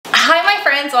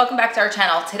friends, welcome back to our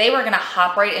channel. Today we're gonna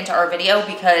hop right into our video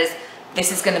because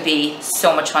this is gonna be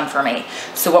so much fun for me.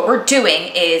 So what we're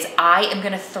doing is I am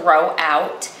gonna throw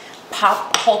out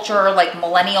pop culture, like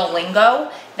millennial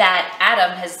lingo that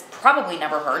Adam has probably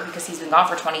never heard because he's been gone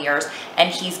for 20 years, and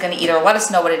he's gonna either let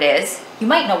us know what it is. You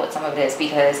might know what some of it is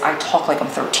because I talk like I'm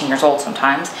 13 years old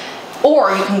sometimes,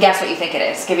 or you can guess what you think it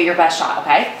is. Give it your best shot,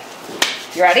 okay?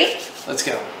 You ready? Let's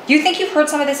go. Do you think you've heard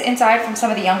some of this inside from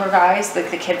some of the younger guys,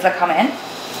 like the kids that come in?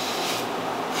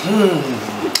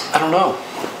 I don't know.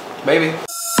 Maybe.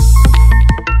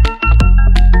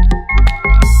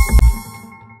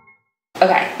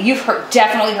 Okay, you've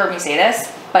definitely heard me say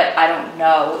this, but I don't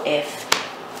know if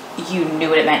you knew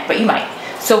what it meant, but you might.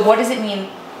 So what does it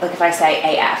mean, like if I say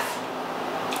AF?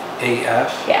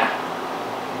 AF? Yeah.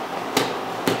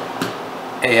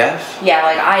 AF? Yeah,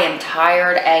 like I am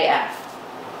tired AF.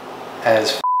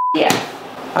 As f. Yeah.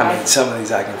 I mean, some of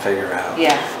these I can figure out.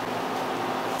 Yeah.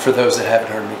 For those that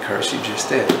haven't heard me curse, you just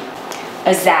did.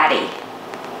 A zaddy.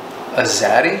 A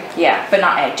zaddy? Yeah, but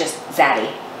not egg, just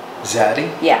zaddy.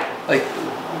 Zaddy? Yeah. Like,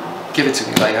 give it to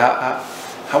me. Like,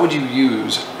 how would you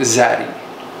use zaddy?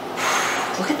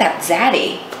 Look at that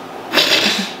zaddy.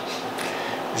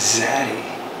 Zaddy.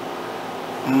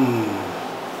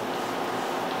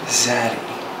 Zaddy.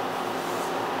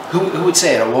 Who would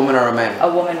say it? A woman or a man?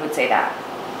 A woman would say that.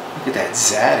 Look at that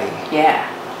zaddy. Yeah.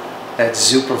 That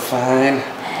super fine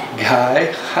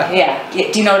guy. Yeah.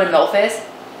 Do you know what a MILF is?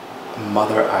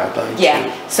 Mother, I'd like to.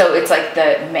 Yeah. So it's like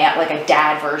the man, like a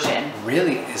dad version.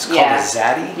 Really? It's called a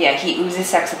zaddy? Yeah, he oozes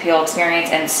sex appeal, experience,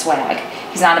 and swag.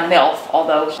 He's not a MILF,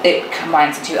 although it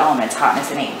combines the two elements,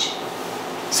 hotness and age.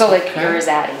 So like, you're a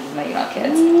zaddy, even though you're not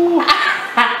kids.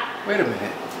 Wait a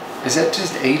minute. Is that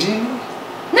just aging?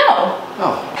 No.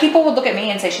 Oh. People would look at me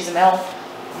and say she's a MILF.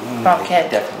 From a kid.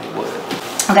 Definitely would.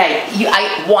 Okay,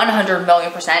 I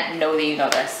 100,000,000% know that you know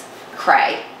this.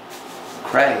 Cray.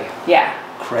 Cray. Yeah.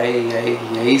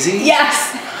 Crazy?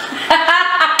 Yes.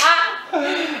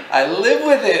 I live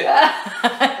with it.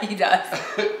 He does.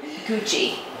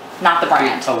 Gucci, not the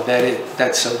brand. Oh,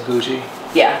 that's so Gucci.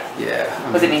 Yeah. Yeah.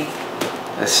 What does it mean?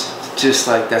 That's just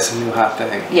like, that's a new hot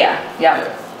thing. Yeah.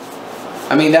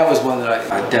 I mean, that was one that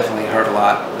I definitely heard a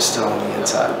lot. It was still on the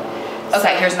inside.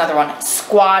 Okay, here's another one.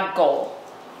 Squad goal.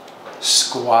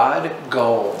 Squad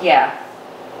goal. Yeah.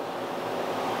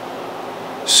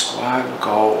 Squad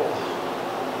goal.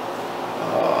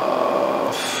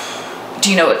 Do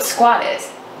you know what squad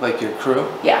is? Like your crew?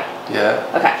 Yeah. Yeah.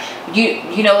 Okay.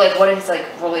 You know like what is like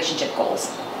relationship goals?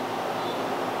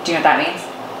 Do you know what that means?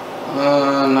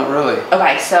 Not really.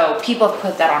 Okay, so people have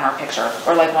put that on our picture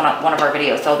or like one of our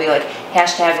videos. They'll be like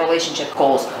hashtag relationship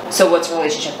goals. So what's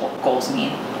relationship goals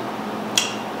mean?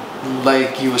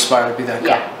 Like you aspire to be that guy.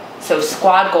 Yeah. So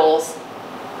squad goals.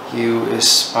 You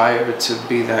aspire to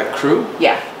be that crew?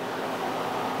 Yeah.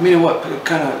 Meaning what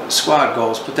kind of squad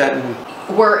goals? Put that in.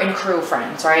 We're in crew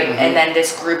friends, right? And then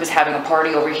this group is having a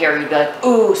party over here. You'd be like,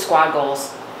 ooh, squad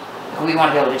goals. We want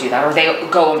to be able to do that. Or they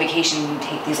go on vacation and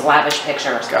take these lavish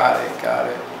pictures. Got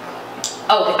it.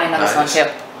 Oh, I know this one too.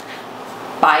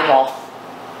 Bible.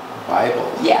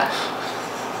 Bible. Yeah.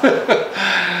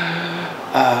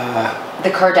 The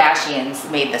Kardashians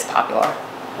made this popular.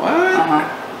 What?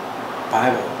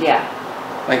 Bible. Yeah.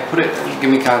 Like, give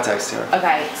me context here.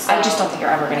 Okay, so I just don't think you're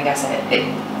ever gonna guess it.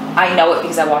 I know it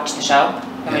because I watched the show.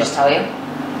 Let me just tell you.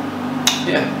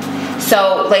 Yeah.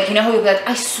 So, like, you know who would be like,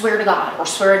 I swear to God, or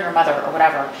swear on your mother, or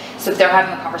whatever. So they're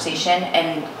having a conversation,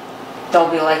 and they'll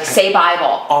be like, say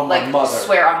Bible. On my like, mother.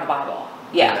 Swear on the Bible.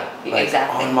 Yeah, like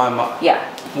exactly. On my mother. Yeah.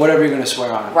 Whatever you're going to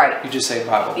swear on. Right. You just say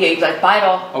Bible. Yeah, you'd be like,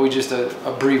 Bible. Or we just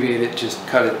abbreviate it, just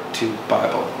cut it to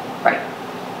Bible. Right.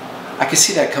 I can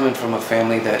see that coming from a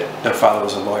family that their father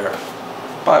was a lawyer.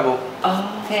 Bible.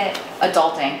 Oh, okay.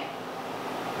 Adulting.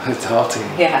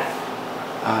 Adulting. Yeah.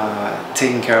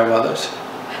 Taking care of others.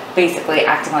 Basically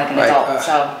acting like an adult.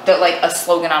 So like a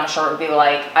slogan on a shirt would be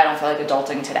like, I don't feel like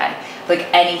adulting today. Like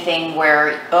anything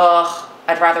where,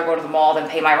 I'd rather go to the mall than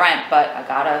pay my rent, but I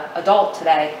gotta adult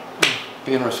today.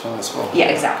 Being responsible. Yeah,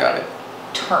 exactly. Got it.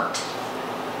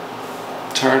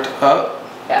 Turned up.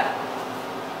 Yeah.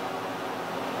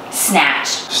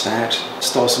 Snatched. Snatched.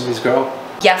 Stole somebody's girl.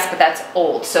 Yes, but that's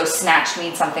old. So snatched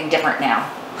means something different now.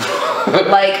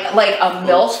 like a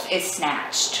MILF is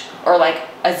snatched. Or like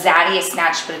a zaddy is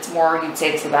snatched, but it's more, you'd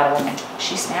say this about a woman.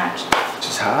 She's snatched.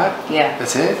 She's hot? Yeah.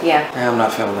 That's it? Yeah. I'm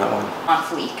not feeling that one. On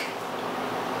fleek.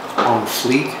 On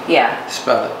fleek? Yeah.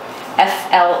 Spell it.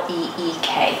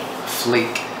 F-L-E-E-K.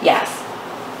 Fleek. Yes.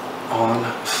 On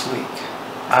fleek.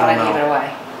 I gave it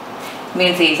away. It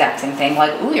means the exact same thing.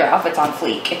 Like, ooh, your outfit's on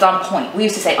fleek. It's on point. We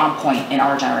used to say on point in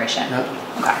our generation. Yep.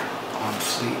 Okay. On On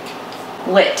fleek.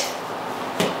 Lit.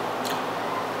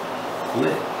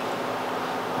 Lit.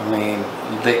 I mean,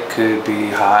 lit could be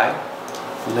high.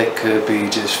 Lit could be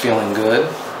just feeling good.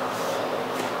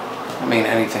 I mean,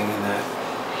 anything in that.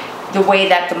 The way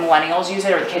that the millennials use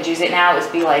it, or the kids use it now, is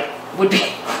be like, would be,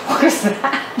 what is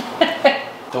that?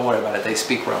 Don't worry about it. They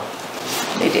speak Ro.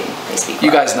 They do. They speak Ro.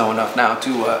 You guys know enough now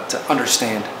to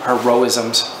understand her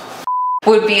Roisms.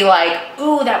 Would be like,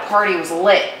 ooh, that party was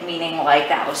lit, meaning like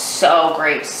that was so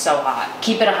great, so hot.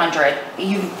 Keep it 100.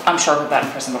 I'm sure heard that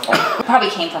in prison before. Probably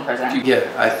came from prison. Yeah,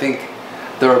 I think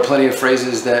there are plenty of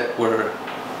phrases that were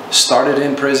started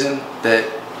in prison that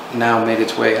now made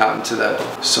its way out into the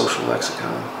social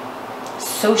lexicon.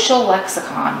 Social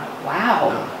lexicon. Wow.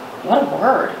 No. What a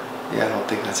word. Yeah, I don't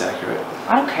think that's accurate.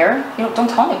 I don't care. You know, don't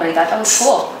tell anybody that. That was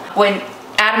cool. When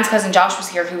Adam's cousin Josh was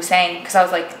here, he was saying, because I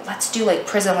was like, let's do like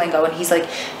prison lingo, and he's like,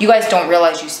 you guys don't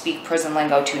realize you speak prison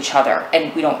lingo to each other,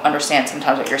 and we don't understand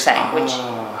sometimes what you're saying, which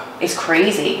is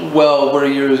crazy. Well,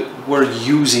 we're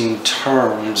using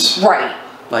terms, right?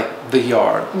 Like the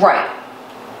yard, right?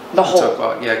 The hole. Talk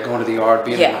about, yeah, going to the yard,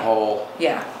 being in the hole.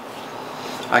 Yeah.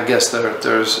 I guess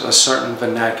there's a certain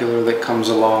vernacular that comes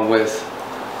along with,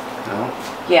 you know.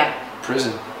 Yeah.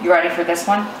 Prison. You ready for this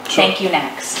one? Sure. Thank you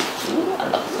next. Ooh, I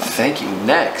love this one. Thank you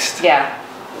next. Yeah.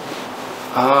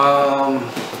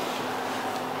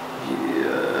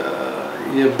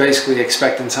 You're basically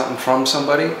expecting something from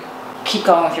somebody. Keep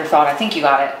going with your thought. I think you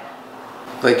got it.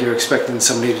 Like you're expecting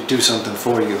somebody to do something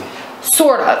for you.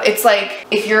 Sort of. It's like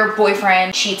if your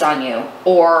boyfriend cheats on you,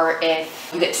 or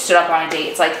if you get stood up on a date,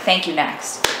 it's like, thank you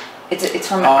next. It's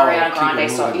from an Ariana Grande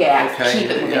song. Yeah, okay. Keep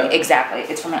it moving. Yeah. Exactly.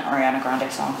 It's from an Ariana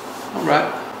Grande song. All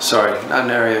right. Sorry, not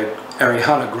an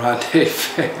Ariana Grande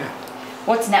fan.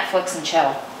 What's Netflix and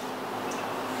chill?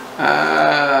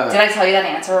 Did I tell you that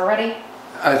answer already?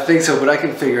 I think so, but I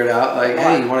can figure it out. Like,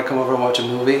 hey, you want to come over and watch a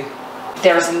movie?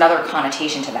 There's another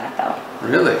connotation to that, though.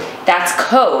 Really? That's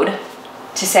code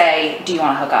to say, do you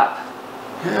want to hook up?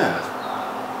 Yeah.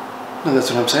 No,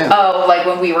 that's what I'm saying. Oh, like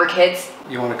when we were kids?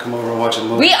 You want to come over and watch a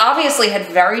movie? We obviously had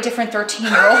very different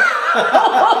 13-year-old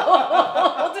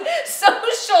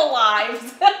social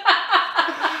lives.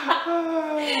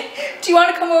 Do you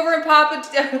want to come over and pop a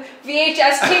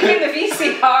VHS tape in the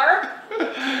VCR?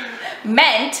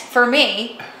 Meant, for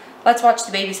me, let's watch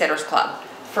The Babysitter's Club.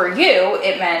 For you,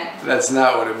 it meant... That's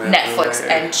not what it meant. Netflix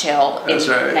and chill in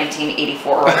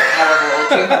 1984, or however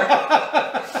old you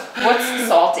were. What's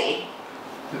salty?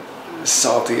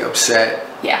 Salty, upset.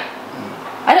 Yeah.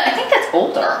 I think that's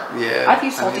older. Yeah. I've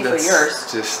used salty for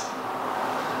years.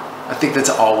 I think that's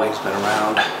always been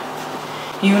around.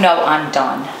 You know I'm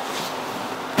done.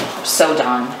 So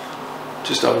done.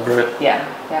 Just over it? Yeah,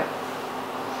 yeah.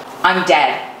 I'm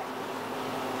dead.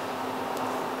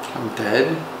 I'm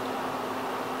dead?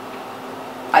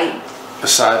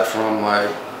 Aside from like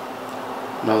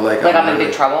I'm in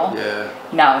big trouble? Yeah.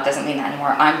 No, it doesn't mean that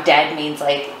anymore. I'm dead means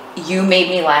like, you made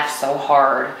me laugh so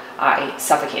hard, I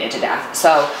suffocated to death.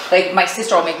 So, like, my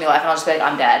sister will make me laugh and I'll just be like,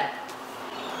 I'm dead.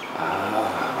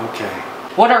 Okay.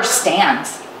 What are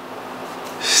stands?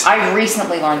 I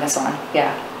recently learned this one,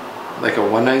 yeah. Like a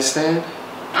one-night stand?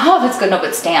 Oh, that's good. No,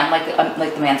 but Stan, like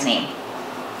the man's name.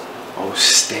 Oh,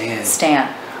 Stan.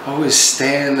 Stan. Oh, is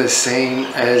Stan the same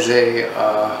as a,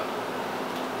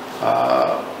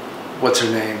 what's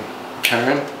her name?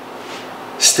 Karen?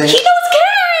 Stan. He knows Karen!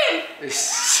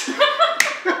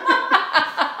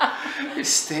 Is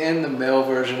Stan the male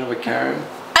version of a Karen?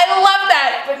 I love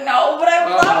that, but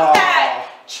I love that.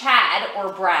 Chad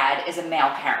or Brad is a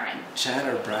male Karen. Chad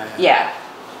or Brad? Yeah.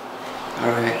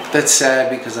 Alright, that's sad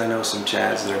because I know some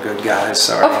Chads that are good guys,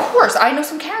 sorry. Of course, I know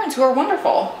some Karens who are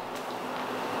wonderful.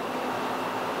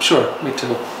 Sure, me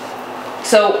too.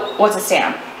 So, what's a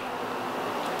Stan?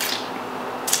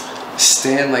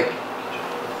 Stan, like,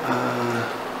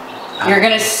 you're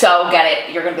gonna so get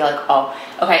it. You're gonna be like, oh,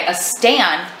 okay. A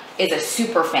stan is a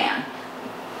super fan.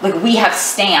 Like, we have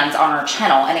stans on our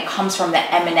channel, and it comes from the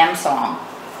Eminem song.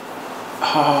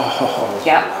 Oh.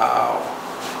 Yep. Wow.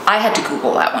 I had to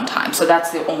Google that one time, so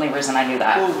that's the only reason I knew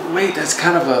that. Well, wait, that's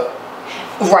kind of a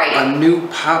new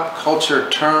pop culture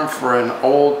term for an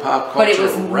old pop culture But it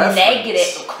was reference.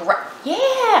 negative. Correct.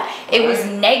 Yeah, it was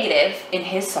negative in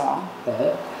his song.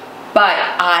 But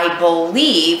I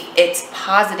believe it's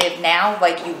positive now.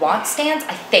 Like, you want stans?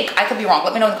 I think. I could be wrong.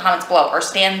 Let me know in the comments below. Are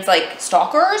stans like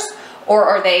stalkers? Or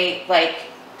are they like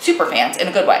super fans in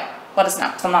a good way? Let us know,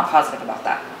 because I'm not positive about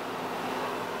that.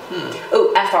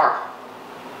 Oh, FR.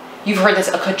 You've heard this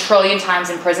a quadrillion times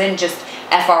in prison. Just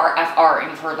FR, FR, and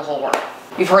you've heard the whole word.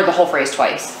 You've heard the whole phrase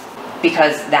twice.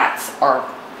 Because that's our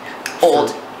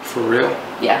old. For real?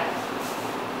 Yeah.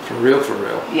 For real, for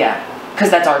real. Yeah, because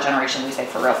that's our generation. We say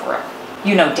for real, for real.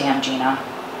 You know, damn Gina.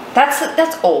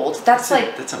 That's old. That's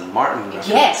a Martin reference.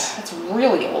 Yes, that's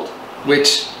really old.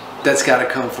 Which, that's got to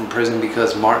come from prison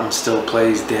because Martin still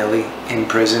plays daily in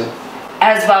prison.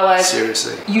 As well as...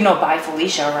 Seriously. You know Bye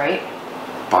Felicia, right?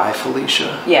 Bye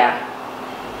Felicia? Yeah.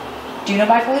 Do you know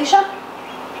Bye Felicia?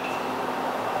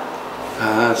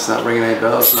 It's not ringing any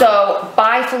bells. So, no.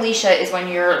 Bye Felicia is when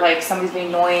you're like, somebody's being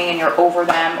annoying and you're over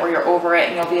them or you're over it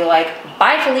and you'll be like,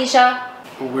 bye Felicia.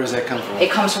 Where does that come from?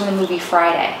 It comes from the movie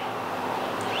Friday.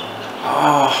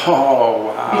 Oh,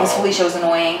 wow. Because Felicia was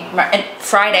annoying. And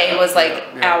Friday was like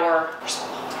our...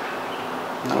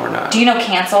 No, we're not. Do you know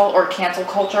cancel or cancel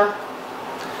culture?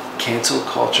 Cancel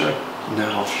culture?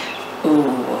 No.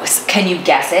 Ooh, can you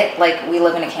guess it? Like, we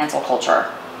live in a cancel culture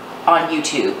on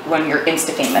YouTube when you're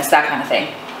Insta famous, that kind of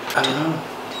thing. I don't know.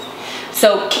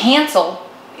 So cancel,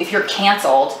 if you're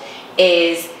canceled,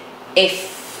 is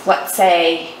if, let's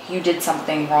say, you did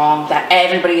something wrong that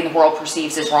everybody in the world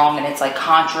perceives as wrong and it's like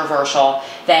controversial,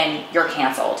 then you're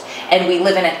canceled. And we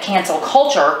live in a cancel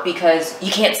culture because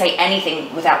you can't say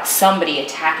anything without somebody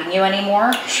attacking you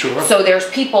anymore. Sure. So there's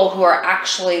people who are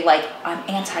actually like, I'm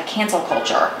anti-cancel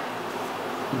culture.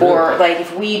 Really? Or like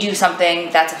if we do something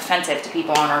that's offensive to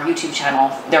people on our YouTube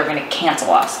channel, they're going to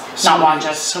cancel us.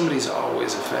 Somebody's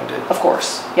always offended. Of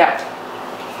course, yeah.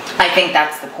 I think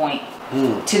that's the point.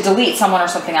 To delete someone or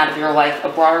something out of your life, a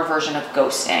broader version of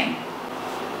ghosting.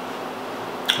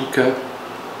 Okay.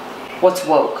 What's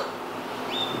woke?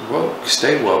 Woke.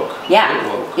 Stay woke. Yeah. Stay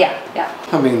woke. Yeah.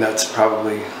 I mean, that's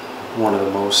probably one of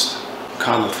the most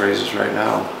common phrases right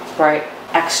now. Right.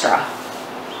 Extra.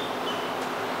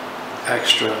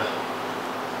 Extra.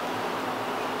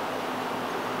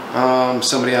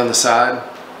 Somebody on the side,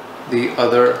 the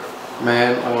other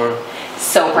man, or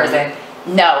so prison.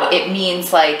 No, it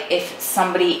means like if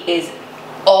somebody is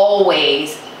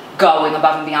always going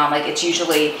above and beyond, like it's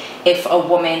usually if a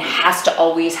woman has to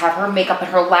always have her makeup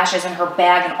and her lashes and her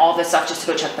bag and all this stuff just to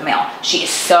go check the mail. She is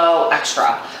so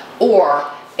extra. Or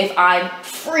if I'm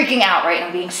freaking out, right, and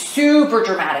I'm being super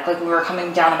dramatic, like we were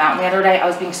coming down the mountain the other day, I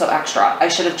was being so extra. I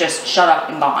should have just shut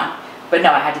up and gone. But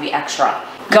no, I had to be extra.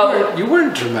 Go. You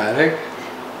weren't dramatic.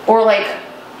 Or like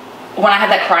when I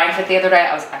had that crying fit the other day,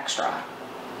 I was extra.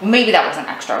 Maybe that wasn't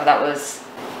extra. That was,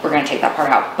 we're going to take that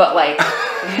part out. But like,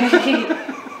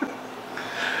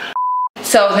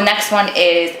 so the next one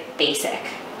is basic.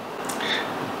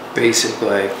 Basic,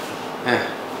 like,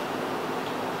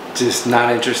 just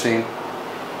not interesting.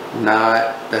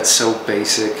 That's so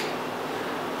basic.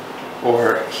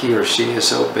 Or he or she is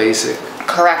so basic.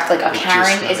 Correct. Like a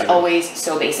Karen is always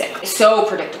so basic. So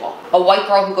predictable. A white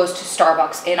girl who goes to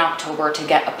Starbucks in October to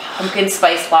get a pumpkin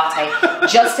spice latte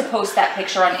just to post that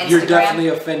picture on Instagram. You're definitely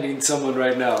offending someone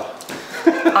right now.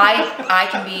 I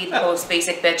can be the most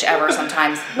basic bitch ever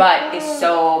sometimes, but it's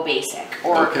so basic.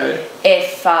 Or okay.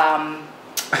 If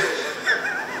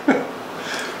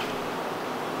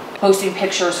posting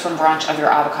pictures from brunch of your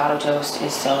avocado toast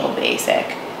is so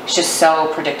basic. It's just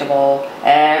so predictable.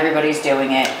 Everybody's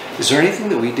doing it. Is there anything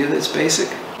that we do that's basic?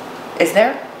 Is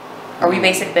there? Are we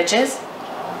basic bitches?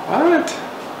 What?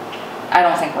 I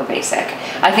don't think we're basic.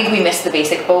 I think we missed the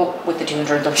basic boat with the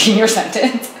 213-year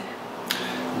sentence.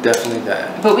 Definitely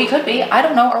that. But we could be. I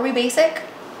don't know. Are we basic?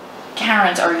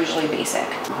 Karens are usually basic.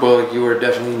 Well, you are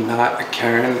definitely not a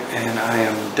Karen, and I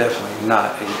am definitely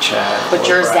not a Chad. But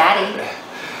you're daddy.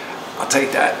 I'll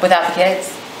take that. Without the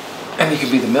kids. And you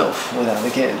could be the MILF without the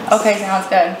kids. Okay, sounds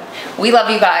good. We love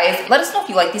you guys. Let us know if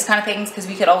you like these kind of things, because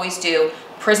we could always do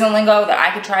prison lingo that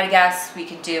I could try to guess. We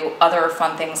could do other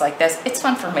fun things like this. It's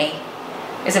fun for me.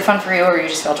 Is it fun for you, or you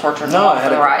just feel tortured for the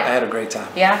ride? I had a great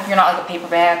time. Yeah? You're not like a paper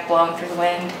bag blowing through the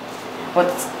wind?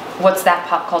 What's that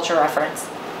pop culture reference?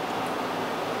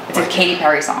 It's a Katy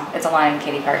Perry song. It's a line in a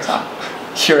Katy Perry song.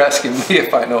 You're asking me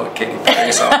if I know a Katy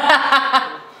Perry song.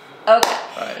 Okay.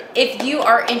 Right. If you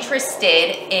are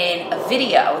interested in a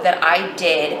video that I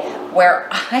did where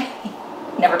I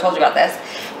never told you about this,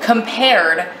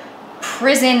 compared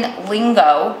prison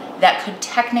lingo that could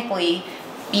technically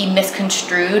be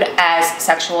misconstrued as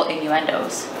sexual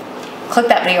innuendos. Click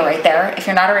that video right there. If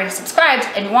you're not already subscribed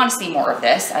and you want to see more of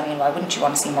this, I mean, why wouldn't you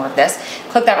want to see more of this?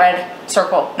 Click that red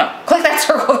circle. No, click that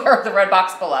circle there, the red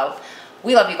box below.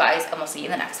 We love you guys, and we'll see you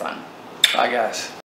in the next one. Bye, guys.